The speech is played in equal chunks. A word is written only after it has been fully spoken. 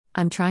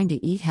I'm trying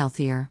to eat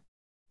healthier.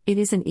 It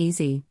isn't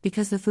easy,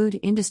 because the food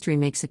industry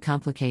makes it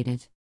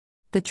complicated.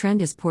 The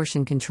trend is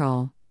portion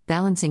control,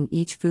 balancing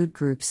each food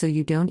group so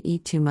you don't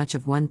eat too much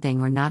of one thing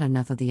or not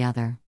enough of the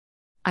other.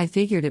 I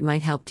figured it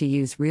might help to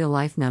use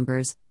real-life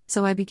numbers,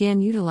 so I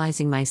began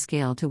utilizing my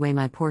scale to weigh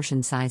my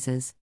portion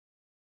sizes.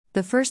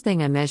 The first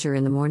thing I measure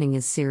in the morning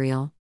is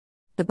cereal.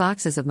 The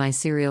boxes of my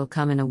cereal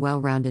come in a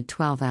well-rounded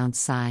 12-ounce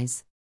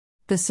size.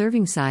 The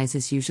serving size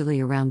is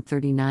usually around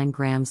 39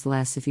 grams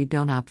less if you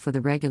don't opt for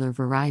the regular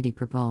variety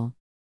per bowl.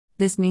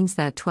 This means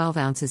that 12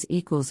 ounces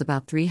equals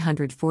about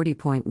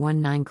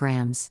 340.19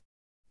 grams.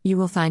 You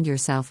will find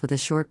yourself with a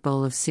short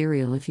bowl of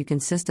cereal if you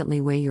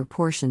consistently weigh your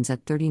portions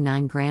at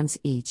 39 grams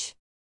each.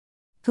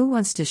 Who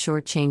wants to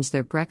shortchange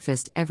their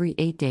breakfast every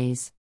 8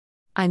 days?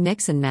 I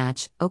mix and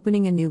match,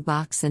 opening a new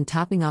box and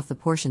topping off the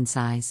portion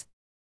size.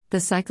 The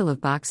cycle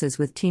of boxes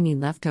with teeny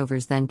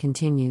leftovers then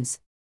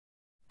continues.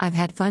 I've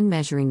had fun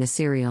measuring the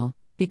cereal,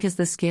 because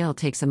the scale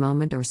takes a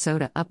moment or so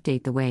to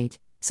update the weight,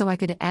 so I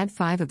could add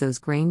 5 of those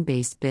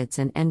grain-based bits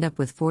and end up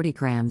with 40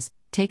 grams,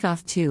 take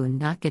off 2 and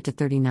not get to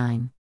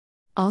 39.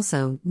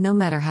 Also, no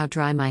matter how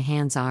dry my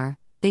hands are,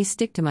 they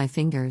stick to my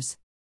fingers.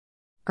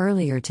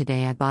 Earlier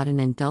today I bought an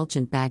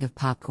indulgent bag of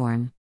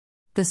popcorn.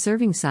 The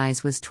serving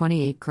size was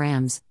 28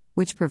 grams,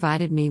 which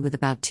provided me with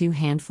about 2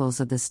 handfuls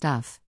of the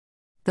stuff.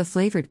 The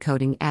flavored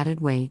coating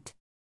added weight.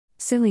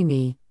 Silly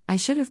me, I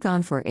should have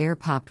gone for air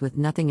popped with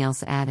nothing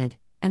else added,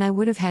 and I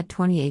would have had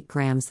 28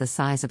 grams, the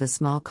size of a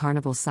small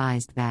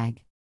carnival-sized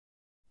bag.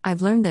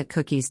 I've learned that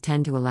cookies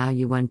tend to allow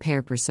you 1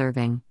 pair per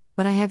serving,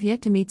 but I have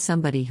yet to meet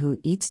somebody who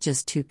eats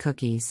just 2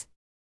 cookies.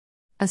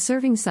 A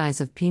serving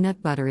size of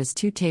peanut butter is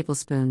 2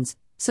 tablespoons,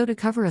 so to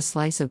cover a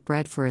slice of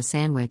bread for a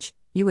sandwich,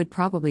 you would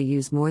probably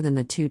use more than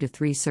the 2 to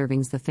 3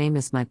 servings the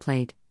famous My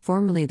Plate,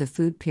 formerly the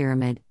food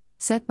pyramid,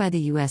 set by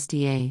the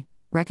USDA,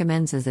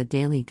 recommends as a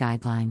daily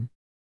guideline.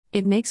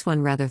 It makes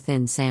one rather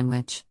thin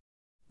sandwich.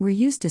 We're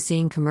used to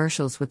seeing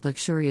commercials with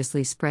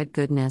luxuriously spread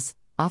goodness,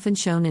 often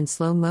shown in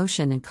slow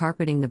motion and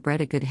carpeting the bread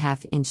a good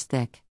half-inch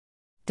thick.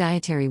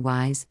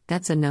 Dietary-wise,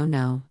 that's a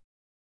no-no.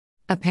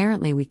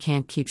 Apparently we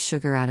can't keep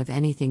sugar out of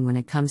anything when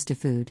it comes to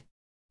food.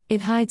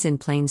 It hides in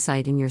plain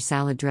sight in your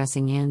salad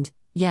dressing and,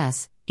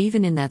 yes,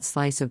 even in that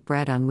slice of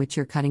bread on which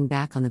you're cutting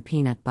back on the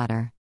peanut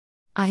butter.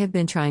 I have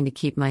been trying to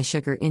keep my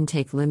sugar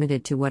intake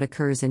limited to what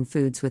occurs in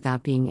foods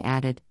without being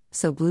added,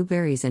 so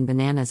blueberries and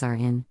bananas are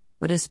in,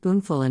 but a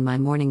spoonful in my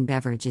morning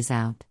beverage is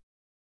out.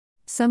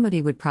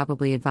 Somebody would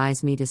probably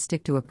advise me to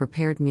stick to a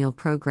prepared meal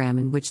program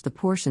in which the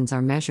portions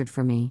are measured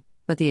for me,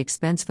 but the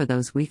expense for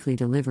those weekly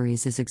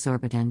deliveries is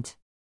exorbitant.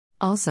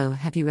 Also,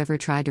 have you ever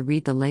tried to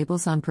read the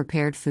labels on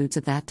prepared foods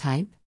of that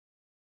type?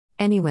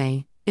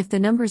 Anyway, if the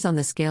numbers on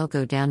the scale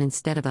go down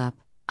instead of up,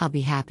 I'll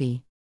be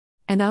happy.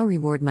 And I'll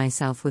reward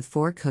myself with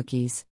 4 cookies.